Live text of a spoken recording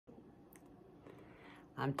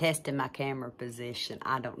I'm testing my camera position.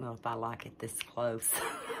 I don't know if I like it this close.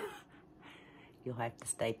 You'll have to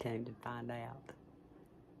stay tuned and find out.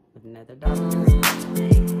 With another Dollar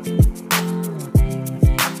Tree.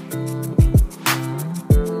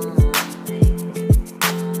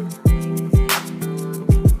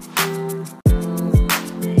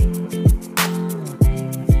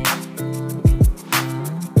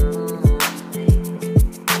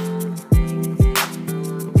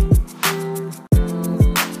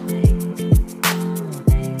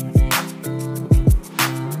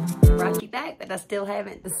 But I still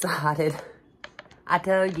haven't decided. I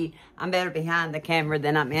told you I'm better behind the camera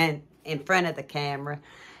than I'm in front of the camera.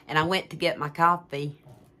 And I went to get my coffee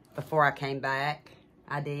before I came back.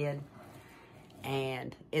 I did.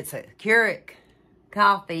 And it's a Keurig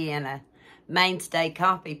coffee in a mainstay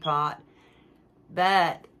coffee pot.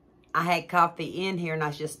 But I had coffee in here and I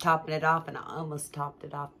was just topping it off, and I almost topped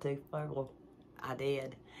it off too full. I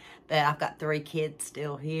did. But I've got 3 kids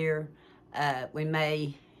still here. We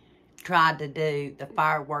may try to do the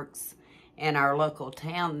fireworks in our local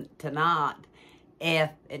town tonight if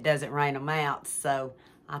it doesn't rain them out. So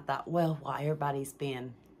I thought, well, while everybody's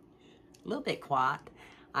been a little bit quiet,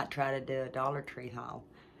 I'd try to do a Dollar Tree haul.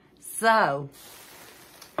 So,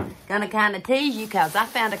 gonna kind of tease you because I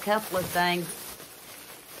found a couple of things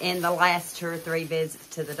in the last 2 or 3 visits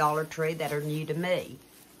to the Dollar Tree that are new to me.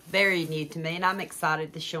 Very new to me, and I'm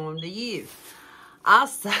excited to show them to you.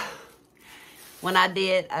 Also, when I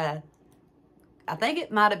did I think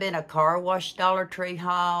it might have been a car wash Dollar Tree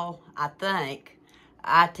haul, I think.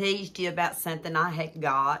 I teased you about something I had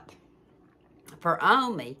got for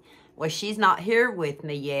Omi. Well, she's not here with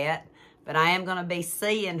me yet, but I am going to be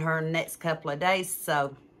seeing her in the next couple of days,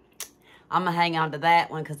 so I'm going to hang on to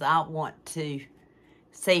that one because I want to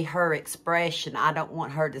see her expression. I don't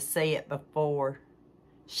want her to see it before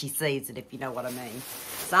she sees it, if you know what I mean.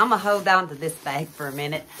 So I'm going to hold on to this bag for a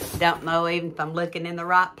minute. Don't know even if I'm looking in the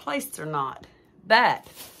right place or not. But,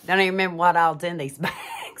 don't even remember what all's in these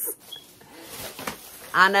bags.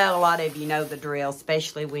 I know a lot of you know the drill,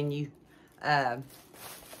 especially when you have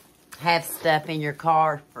stuff in your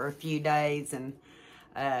car for a few days. And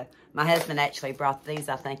my husband actually brought these,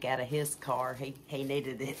 I think, out of his car. He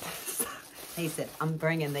needed it. He said, I'm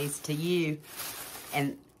bringing these to you.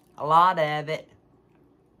 And a lot of it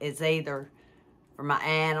is either for my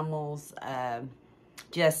animals,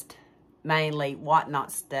 just mainly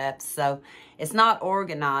whatnot stuff. So it's not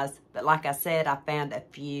organized, but like I said, I found a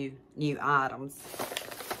few new items.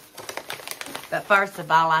 But first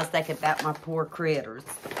of all, I was thinking about my poor critters.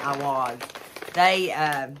 I was. They,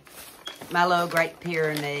 my little Great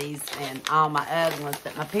Pyrenees and all my other ones,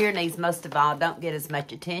 but my Pyrenees most of all don't get as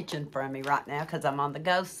much attention from me right now because I'm on the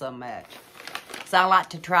go so much. So I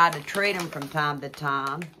like to try to treat them from time to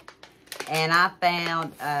time. And I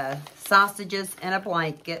found sausages in a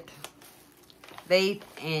blanket, beef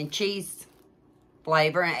and cheese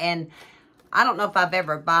flavor. And I don't know if I've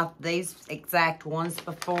ever bought these exact ones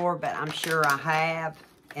before, but I'm sure I have.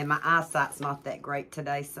 And my eyesight's not that great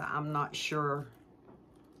today, so I'm not sure.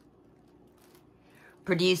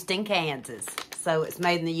 Produced in Kansas. So it's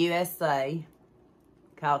made in the USA.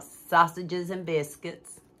 Called Sausages and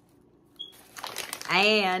Biscuits.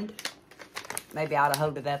 And maybe I ought to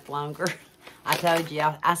hold it up longer. I told you,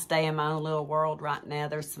 I stay in my own little world right now.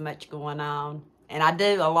 There's so much going on. And I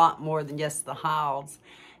do a lot more than just the hauls.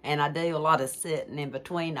 And I do a lot of sitting in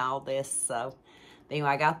between all this. So, anyway,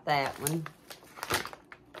 I got that one.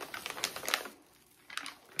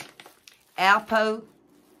 Alpo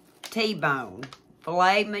T-Bone.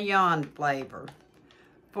 Filet mignon flavor.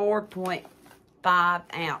 4.5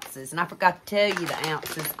 ounces. And I forgot to tell you the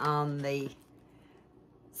ounces on the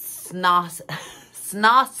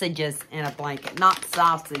sausages in a blanket. Not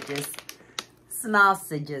sausages.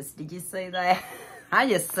 Sausages. Did you see that? I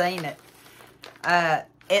just seen it.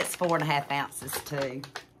 It's 4.5 ounces too.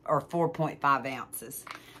 Or 4.5 ounces.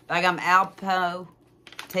 But I got my Alpo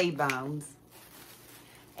T-bones.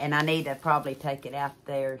 And I need to probably take it out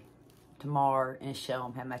there tomorrow and show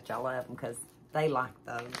them how much I love them because they like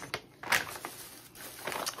those.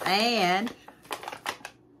 And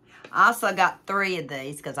I also got 3 of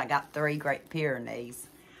these because I got 3 Great Pyrenees.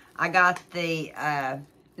 I got the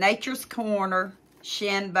Nature's Corner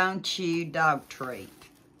Shin Bone Chew Dog Treat.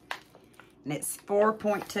 And it's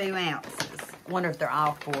 4.2 ounces. I wonder if they're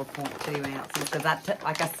all 4.2 ounces because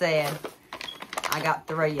like I said, I got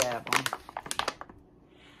 3 of them.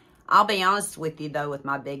 I'll be honest with you though with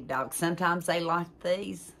my big dogs. Sometimes they like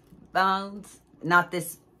these bones. Not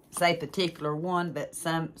this, say, particular one, but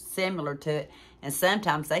some similar to it. And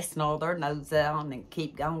sometimes they snarl their nose out and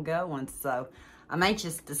keep on going. So I'm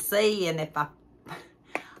anxious to see, and if I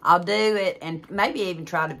I'll do it and maybe even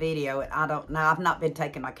try to video it. I don't know. I've not been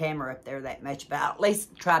taking my camera up there that much, but I'll at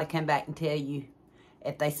least try to come back and tell you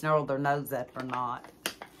if they snarl their nose up or not.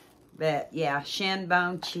 But yeah, shin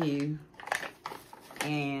bone chew.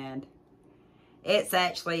 And it's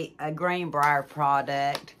actually a Greenbrier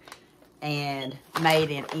product and made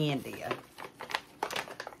in India.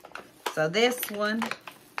 So this one,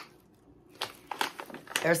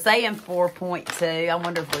 they're saying 4.2. I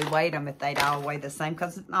wonder if we weighed them, if they'd all weigh the same,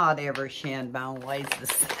 because not every shin bone weighs the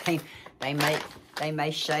same. They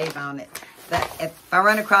may shave on it. But if I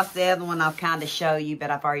run across the other one, I'll kind of show you,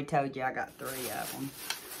 but I've already told you I got 3 of them.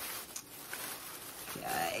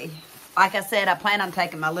 Okay. Like I said, I plan on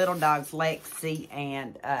taking my little dogs, Lexi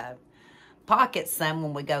and Pocket, some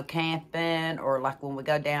when we go camping, or like when we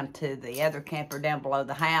go down to the other camper down below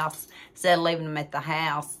the house, instead of leaving them at the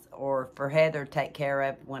house, or for Heather to take care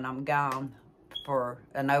of when I'm gone for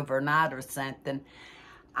an overnight or something.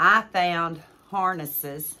 I found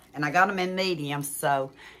harnesses, and I got them in medium,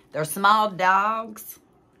 so they're small dogs,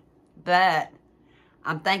 but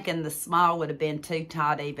I'm thinking the small would have been too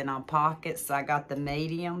tight even on Pocket, so I got the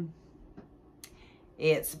medium.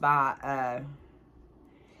 It's by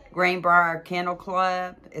Greenbrier Kennel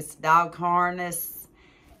Club. It's dog harness.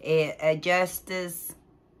 It adjusts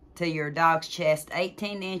to your dog's chest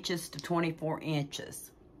 18 inches to 24 inches.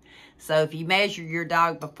 So if you measure your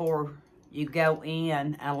dog before you go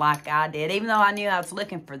in, like I did, even though I knew I was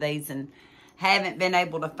looking for these and haven't been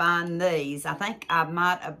able to find these, I think I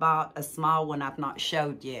might have bought a small one I've not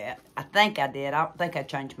showed yet. I think I did. I don't think I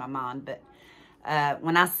changed my mind, but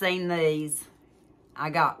when I seen these, I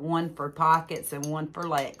got one for Pockets and one for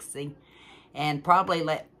Lexi. And probably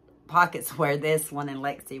let Pockets wear this one and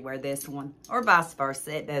Lexi wear this one. Or vice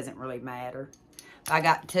versa. It doesn't really matter. I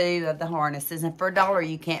got 2 of the harnesses. And for $1,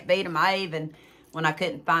 you can't beat them. I even, when I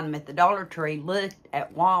couldn't find them at the Dollar Tree, looked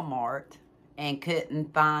at Walmart and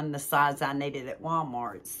couldn't find the size I needed at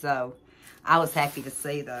Walmart. So I was happy to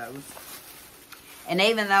see those. And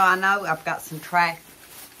even though I know I've got some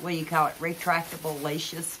what do you call it, retractable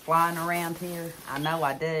leashes flying around here. I know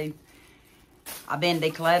I do. I've been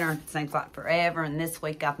decluttering, it seems like forever, and this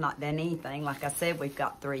week I've not done anything. Like I said, we've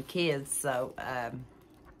got 3 kids, so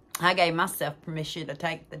I gave myself permission to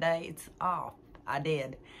take the days off. I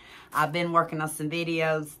did. I've been working on some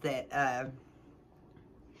videos that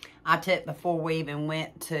I took before we even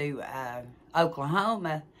went to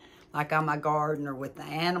Oklahoma, like on my garden or with the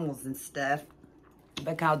animals and stuff.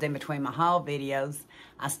 Because in between my haul videos,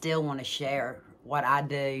 I still want to share what I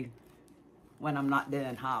do when I'm not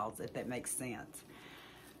doing hauls, if that makes sense.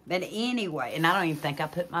 But anyway, and I don't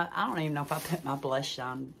even know if I put my blush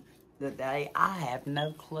on today. I have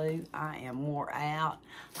no clue. I am wore out.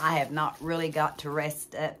 I have not really got to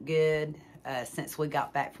rest up good since we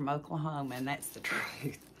got back from Oklahoma, and that's the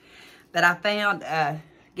truth. But I found,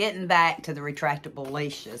 getting back to the retractable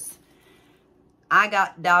leashes, I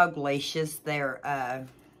got dog leashes. They're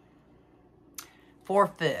 4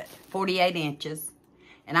 foot, 48 inches.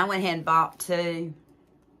 And I went ahead and bought 2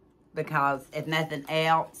 because if nothing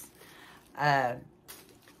else,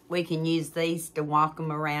 we can use these to walk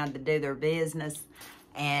them around to do their business.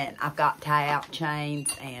 And I've got tie-out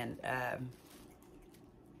chains and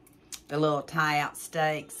the little tie-out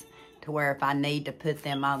stakes to where if I need to put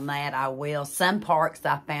them on that, I will. Some parks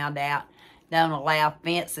I found out don't allow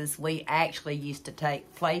fences. We actually used to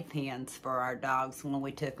take playpens for our dogs when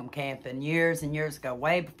we took them camping years and years ago,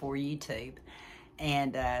 way before YouTube.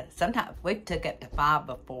 And sometimes we took up to 5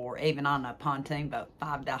 before, even on a pontoon boat.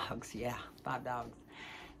 5 dogs, yeah, 5 dogs.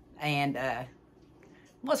 And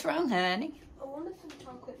what's wrong, honey? I wanted some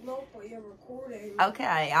chocolate milk while you're recording.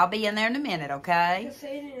 Okay, I'll be in there in a minute, okay?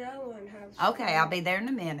 Okay, I'll be there in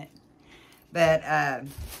a minute. But,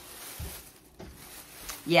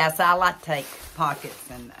 yeah, so I like to take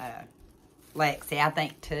Pockets and Lexi. I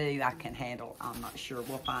think 2 I can handle. I'm not sure.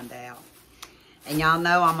 We'll find out. And y'all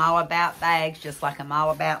know I'm all about bags, just like I'm all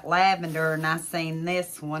about lavender. And I seen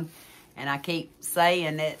this one, and I keep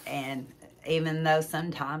saying it. And even though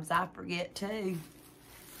sometimes I forget too,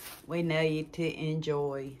 we need to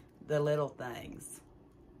enjoy the little things.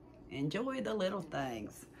 Enjoy the little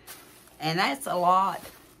things. And that's a lot.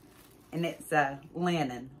 And it's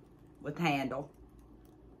linen with handle.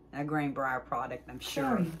 A Greenbrier product, I'm sure.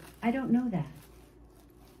 Sorry, I don't know that.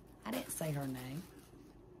 I didn't say her name.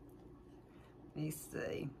 Let me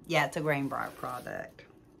see. Yeah, it's a Greenbrier product.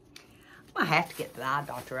 I'm going to have to get to the eye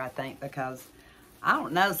doctor, I think, because I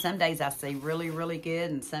don't know. Some days I see really, really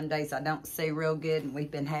good, and some days I don't see real good, and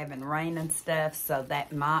we've been having rain and stuff, so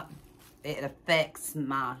that it affects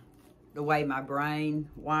the way my brain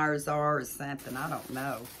wires are or something. I don't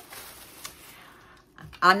know.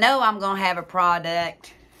 I know I'm going to have a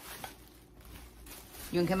product.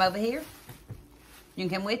 You want to come over here? You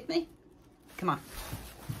can come with me? Come on.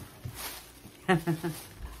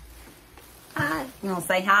 Hi. You want to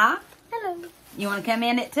say hi? Hello. You want to come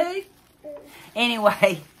in it too?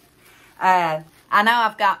 Anyway, I know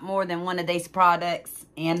I've got more than one of these products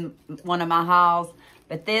in one of my hauls,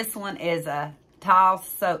 but this one is a tile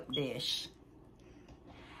soap dish.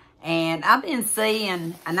 And I've been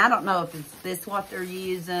seeing, and I don't know if it's this what they're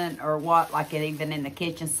using or what, like it even in the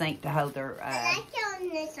kitchen sink to hold their... I like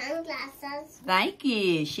your new sunglasses. Thank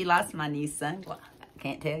you. She likes my new sunglasses. I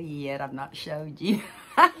can't tell you yet. I've not showed you.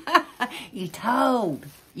 You told.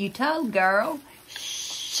 You told, girl.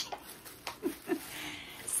 Shh.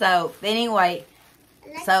 So, anyway,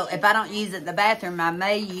 so if I don't use it in the bathroom, I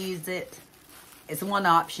may use it. It's one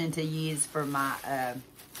option to use for my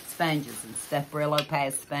sponges and stuff, Brillo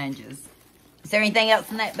Pad sponges. Is there anything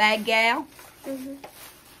else in that bag, gal? Mm-hmm.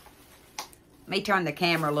 Let me turn the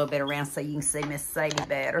camera a little bit around so you can see Miss Sadie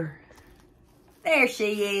better. There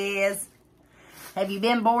she is. Have you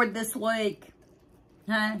been bored this week?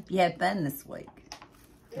 Huh? You had fun this week?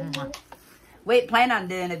 Mm-hmm. We plan on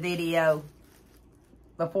doing a video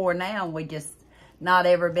before now. We just not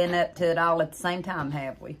ever been up to it all at the same time,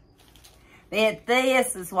 have we?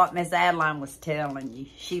 This is what Miss Adeline was telling you.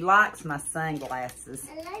 She likes my sunglasses.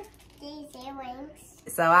 I like these earrings.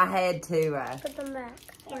 So I had to... Put them back.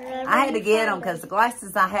 I had to get them because the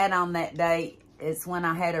glasses I had on that day is when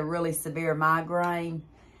I had a really severe migraine.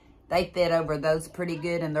 They fit over those pretty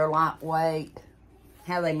good and they're lightweight.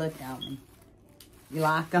 How they look on me? You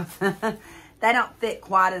like them? They don't fit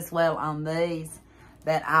quite as well on these,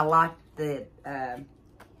 but I like the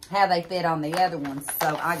how they fit on the other ones,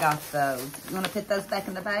 so I got those. You want to put those back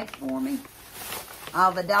in the bag for me?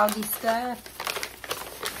 All the doggy stuff.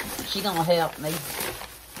 She's going to help me.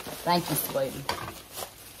 Thank you, sweetie.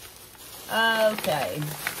 Okay.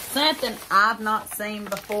 Something I've not seen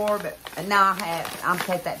before, but no, I have. I'm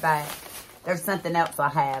take that back. There's something else I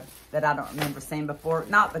have that I don't remember seeing before.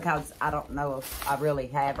 Not because I don't know if I really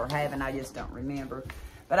have or haven't. I just don't remember.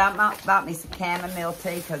 But I bought me some chamomile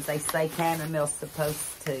tea because they say chamomile's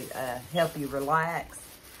supposed to help you relax.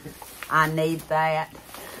 I need that.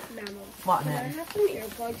 Mama, What, can I honey? have some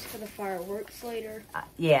earplugs for the fireworks later?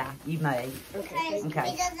 Yeah, you may. Okay. Okay.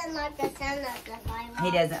 He doesn't like the sound of the fireworks.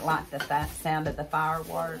 He doesn't like the sound of the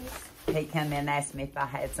fireworks. He come in and asked me if I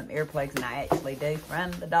had some earplugs, and I actually do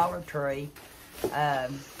from the Dollar Tree. I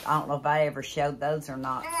don't know if I ever showed those or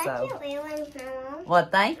not. I So, like your earrings, Mama. well,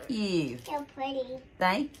 thank you. They're pretty.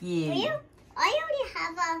 Thank you. I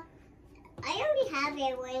already have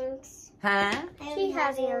earrings. Huh? She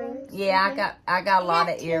has earrings. Yeah, I got a lot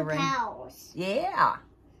of earrings. Pals. Yeah.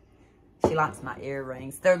 She likes my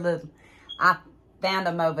earrings. They're little. I found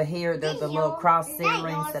them over here. They're the little cross is that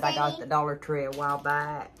earrings yours, that I got at Sadie? the Dollar Tree a while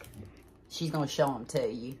back. She's going to show them to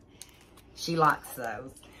you. She likes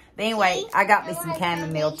those. But anyway, I got me some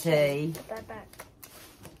chamomile tea. Put that back.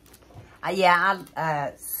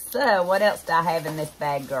 Yeah, so what else do I have in this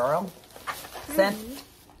bag, girl?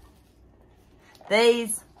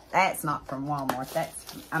 These, that's not from Walmart.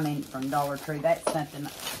 That's, from Dollar Tree. That's something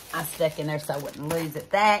I stuck in there so I wouldn't lose it.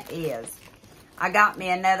 That is, I got me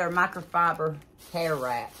another microfiber hair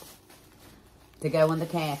wrap to go in the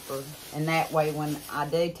camper. And that way when I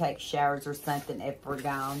do take showers or something, if we're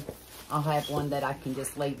gone, I'll have one that I can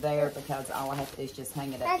just leave there because all I have to do is just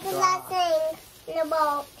hang it up That's to the dry. last thing in the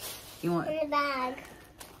box, You want in the bag.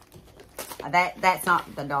 that's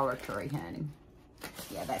not the Dollar Tree, honey.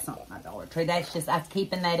 Yeah, that's not my Dollar Tree. That's just, I was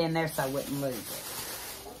keeping that in there so I wouldn't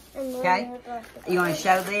lose it. Okay? You want to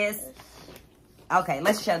show this? Okay,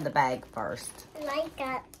 let's show the bag first. I like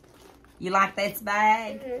that. You like this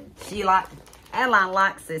bag? Mm-hmm. Adeline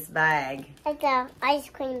likes this bag. It's an ice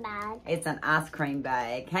cream bag. It's an ice cream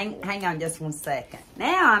bag. Hang on just 1 second.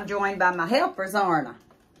 Now I'm joined by my helpers, aren't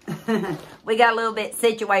I? We got a little bit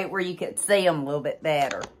situated where you could see them a little bit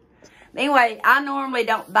better. Anyway, I normally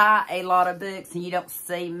don't buy a lot of books, and you don't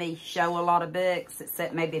see me show a lot of books,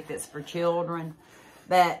 except maybe if it's for children.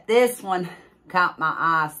 But this one caught my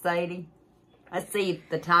eye, Sadie. Let's see if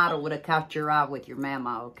the title would have caught your eye with your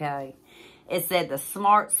mama, okay? It said, the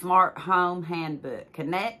Smart Home Handbook.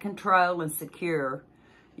 Connect, control, and secure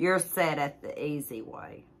your setup the easy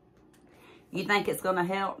way. You think it's going to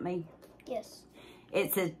help me? Yes.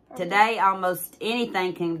 It says, today almost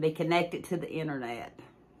anything can be connected to the internet.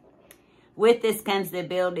 With this comes the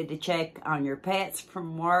ability to check on your pets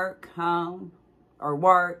from work, home, or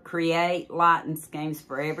work, create lighting schemes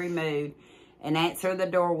for every mood, and answer the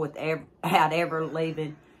door without ever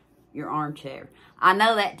leaving your armchair. I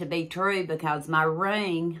know that to be true because my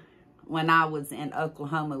ring when I was in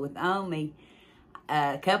Oklahoma with Omi,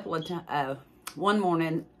 a couple of times, one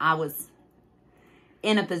morning I was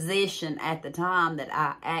in a position at the time that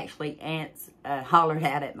I actually hollered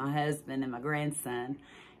out at my husband and my grandson,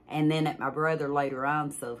 and then at my brother later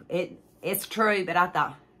on. So it's true, but I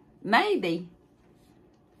thought maybe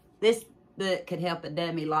this book could help a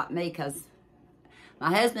dummy like me, because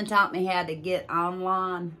my husband taught me how to get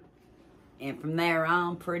online, and from there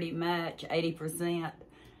on, pretty much 80%,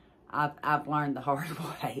 I've learned the hard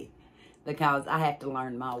way, because I have to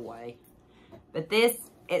learn my way. But this,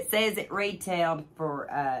 it says it retailed for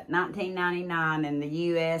 $19.99 in the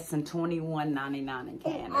U.S. and $21.99 in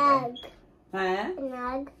Canada. An egg. Huh? An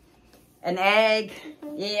egg. An egg?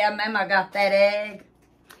 Yeah, Mama got that egg.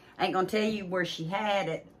 I ain't gonna tell you where she had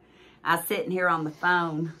it. I was sitting here on the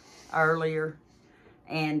phone earlier,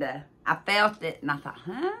 and I felt it, and I thought,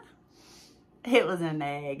 huh? It was an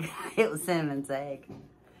egg. It was Cinnamon's egg.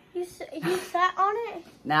 You sat on it?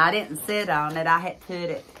 No, I didn't sit on it. I had put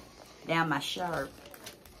it down my shirt.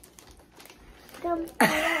 Go put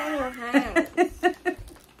it in your hands.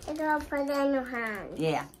 Go put it in your hands.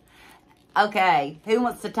 Yeah. Okay, who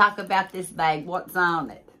wants to talk about this bag? What's on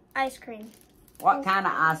it? Ice cream. What kind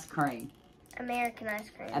of ice cream? American ice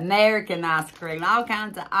cream. American ice cream. All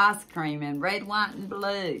kinds of ice cream in red, white, and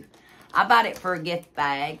blue. I bought it for a gift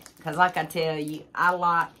bag, because like I tell you, I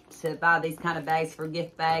like to buy these kind of bags for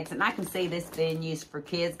gift bags, and I can see this being used for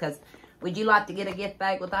kids, because would you like to get a gift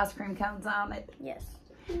bag with ice cream cones on it? Yes.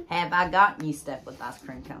 Have I gotten you stuff with ice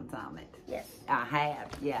cream cones on it? Yes. I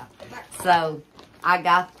have, yeah. So, I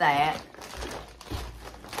got that.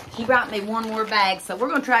 She brought me one more bag, so we're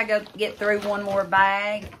going to try to get through one more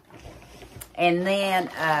bag. And then,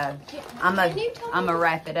 I'm gonna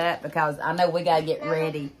wrap it up, because I know we got to get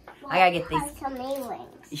ready. I got to get these. Some earrings.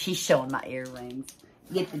 She's showing my earrings.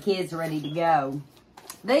 Get the kids ready to go.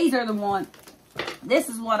 These are the ones. This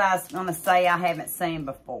is what I was going to say I haven't seen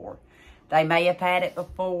before. They may have had it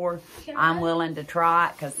before. I'm willing to try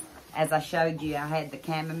it, because as I showed you, I had the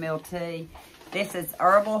chamomile tea. This is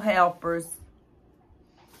Herbal Helpers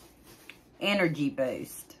Energy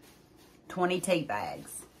Boost. 20 tea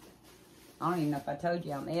bags. I don't even know if I told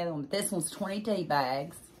you on the other one, but this one's 20 tea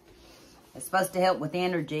bags. It's supposed to help with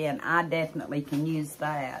energy, and I definitely can use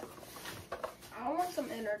that. I want some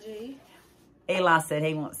energy. Eli said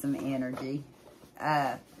he wants some energy.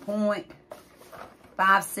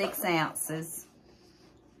 0.56 ounces.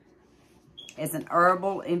 It's an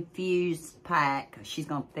herbal infused pack. She's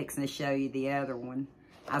going to fix and show you the other one.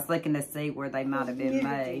 I was looking to see where they might have been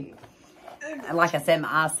made. Like I said,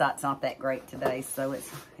 my eyesight's not that great today, so it's...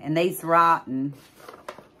 And these rotten...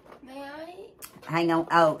 May I? Hang on.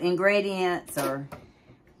 Oh, ingredients are...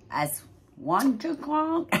 As 1 2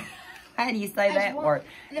 o'clock. How do you say that word?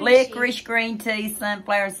 Licorice, green tea,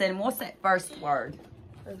 sunflower, cinnamon. What's that first word?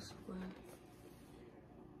 First word.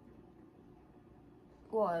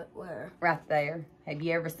 What? Where? Right there. Have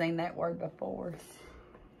you ever seen that word before?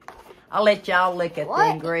 I'll let y'all look at the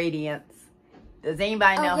ingredients. Does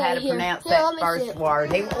anybody know how to pronounce that first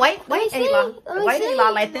word? Hey, wait, Eli. Wait, Eli.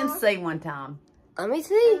 Let them see one time. Let me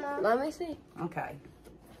see. Let me see. Okay.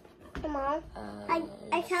 Come on.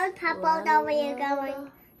 I told Papa that we are going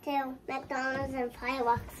to McDonald's and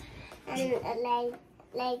fireworks and a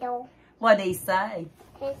Lego. What did he say?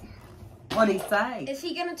 What did he say? Is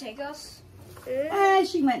he going to take us?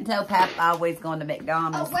 She went and told Papa I was going to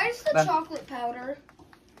McDonald's. Oh, where's the chocolate powder?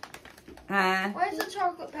 Huh? Where's the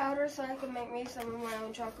chocolate powder so I can make me some of my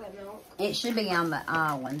own chocolate milk? It should be on the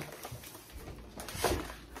island.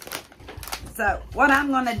 So, what I'm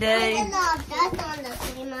going to do...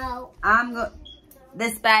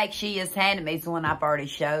 This bag she has handed me is the one I've already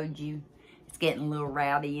showed you. It's getting a little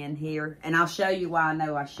rowdy in here. And I'll show you why I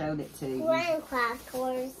know I showed it to you. Graham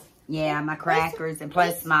crackers. Yeah, my crackers and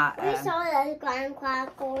plus my... we saw those graham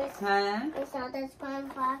crackers. Huh? We saw those graham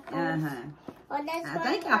crackers. Uh-huh. I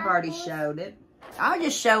think I've already showed it. I'll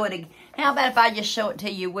just show it again. How about if I just show it to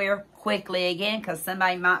you real quickly again? Because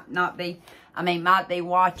somebody might be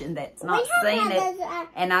watching that's not seen it.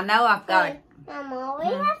 And I know I've got... Mama, we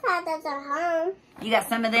have had this at home. You got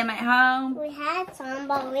some of them at home? We had some,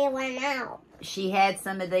 but we went out. She had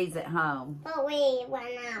some of these at home. But we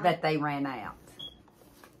went out. But they ran out.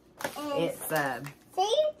 And It's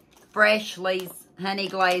see? Freshly's honey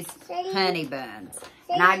glazed honey buns.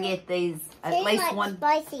 And I get these at least like one.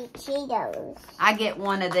 Spicy Cheetos. I get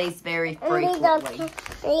one of these very And frequently.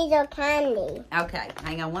 These are candy. Okay,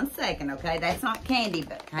 hang on 1 second, okay? That's not candy,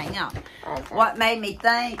 but hang on. Okay. What made me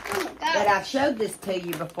think that I've showed this to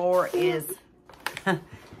you before is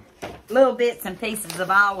little bits and pieces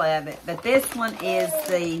of all of it. But this one is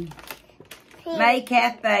the peanuts.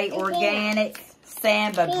 Cafe Organic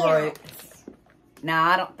Samba Peanuts. Brew. No,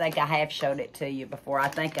 I don't think I have showed it to you before. I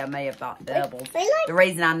think I may have bought doubles. We like- The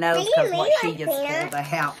reason I know is because what she like just pulled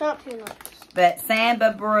peanuts. out. Not peanuts. But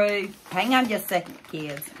Samba Brew. Hang on just a second,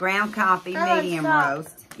 kids. Ground coffee, medium stop.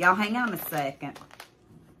 roast. Y'all hang on a second.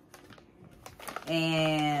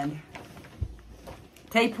 And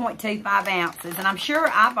 2.25 ounces. And I'm sure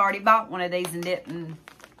I've already bought one of these and didn't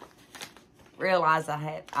realize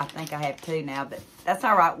I think I have two now, but that's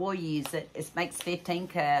all right. We'll use it. It makes 15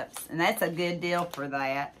 cups, and that's a good deal for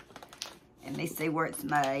that. And let me see where it's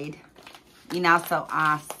made. You can also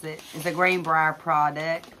ice it. It's a Greenbrier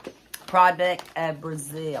product. Product of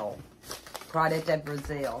Brazil. Product of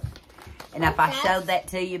Brazil. And if I showed that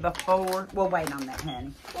to you before, we'll wait on that,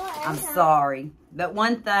 honey. I'm sorry. But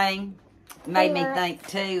one thing made me think,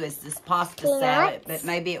 too, is this pasta salad, but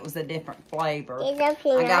maybe it was a different flavor. I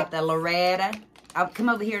got the Loretta. I'll come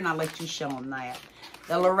over here and I'll let you show them that.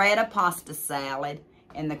 The Loretta pasta salad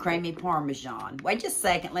and the creamy Parmesan. Wait just a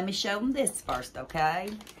second. Let me show them this first, okay?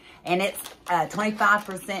 And it's a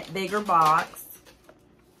 25% bigger box.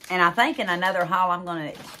 And I think in another haul, I'm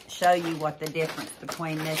going to show you what the difference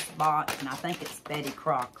between this box and I think it's Betty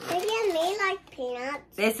Crocker. Maybe me like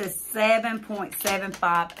peanuts. This is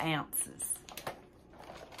 7.75 ounces.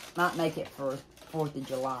 Might make it for 4th of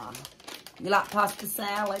July. You like pasta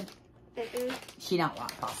salad? She don't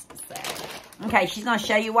like pasta salad. Okay, she's going to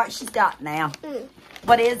show you what she's got now.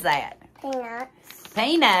 What is that? Peanuts.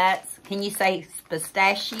 Peanuts. Can you say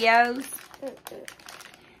pistachios?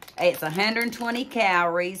 It's 120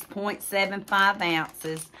 calories, 0.75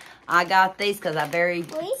 ounces. I got these because I very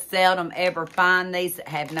seldom ever find these that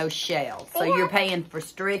have no shells. So you're paying for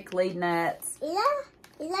strictly nuts. Eli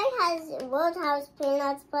has Roadhouse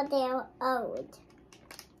peanuts, but they're old.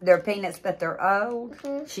 They're peanuts, but they're old?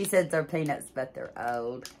 She says they're peanuts, but they're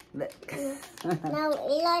old. Look. No,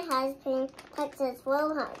 Eli has Texas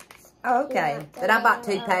Roadhouse. Oh, okay. But I bought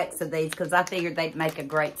 2 packs of these because I figured they'd make a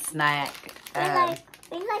great snack. We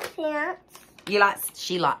like peanuts.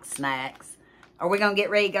 She likes snacks. Are we going to get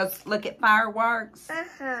ready to go look at fireworks?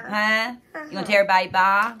 Huh? You going to tell everybody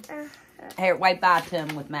bye? Here, wave bye to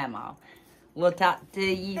them with Mama. We'll talk to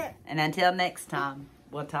you. And until next time,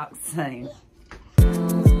 we'll talk soon.